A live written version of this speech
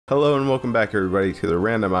Hello and welcome back everybody to the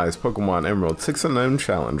Randomized Pokemon Emerald 6 Unown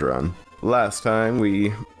Challenge Run. Last time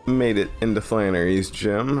we made it into Flannery's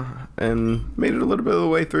gym and made it a little bit of the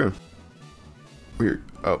way through. Weird.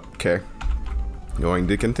 Oh, okay. Going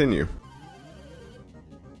to continue.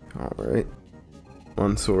 Alright.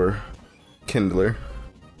 Onsour, Kindler,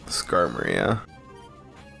 Skarmory,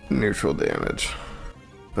 neutral damage.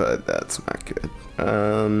 But that's not good.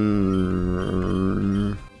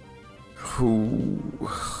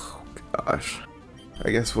 Oh, gosh. I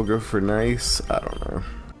guess we'll go for nice. I don't know.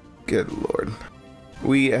 Good lord.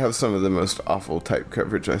 We have some of the most awful type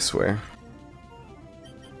coverage, I swear.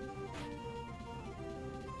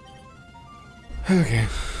 Okay.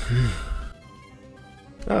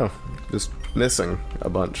 Oh, just missing a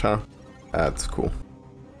bunch, huh? That's cool.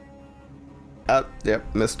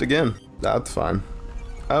 Yep, missed again. That's fine.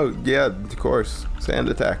 Oh, yeah, of course. Sand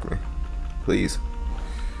attack me. Please.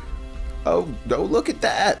 Oh, look at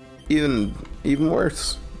that! Even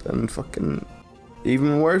worse than fucking...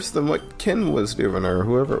 Even worse than what Ken was doing, or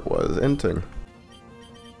whoever it was, Enting.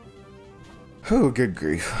 Oh, good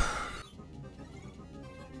grief.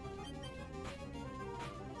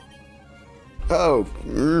 Oh,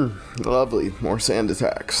 lovely. More sand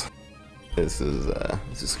attacks. This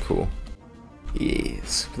is cool.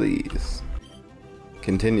 Yes, please.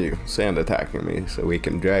 Continue sand attacking me so we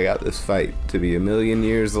can drag out this fight to be 1,000,000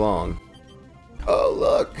 years long. Oh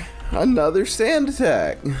look, another sand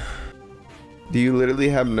attack. Do you literally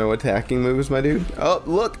have no attacking moves, my dude? Oh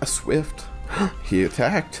look, a swift. He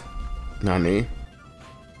attacked. Nani?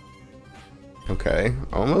 Okay,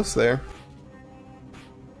 almost there.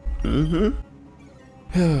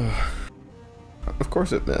 Of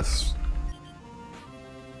course it missed.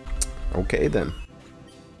 Okay then.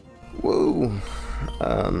 Whoa.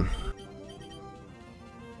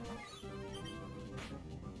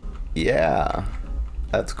 Yeah,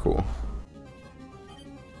 that's cool.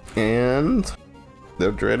 And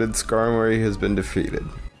the dreaded Skarmory has been defeated.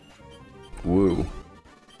 Woo.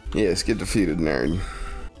 Yes, get defeated, nerd.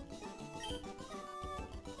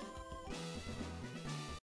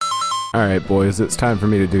 Alright boys, it's time for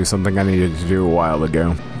me to do something I needed to do a while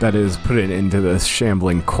ago. That is, put an end to this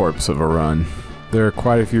shambling corpse of a run. There are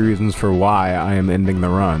quite a few reasons for why I am ending the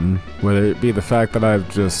run, whether it be the fact that I've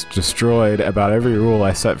just destroyed about every rule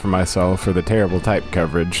I set for myself for the terrible type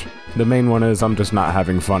coverage. The main one is I'm just not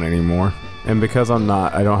having fun anymore. And because I'm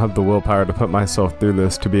not, I don't have the willpower to put myself through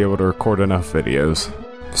this to be able to record enough videos.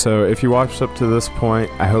 So if you watched up to this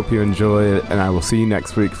point, I hope you enjoy it, and I will see you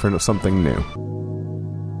next week for something new.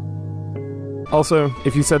 Also,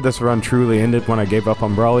 if you said this run truly ended when I gave up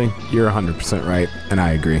on Brawly, you're 100% right, and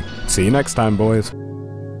I agree. See you next time, boys.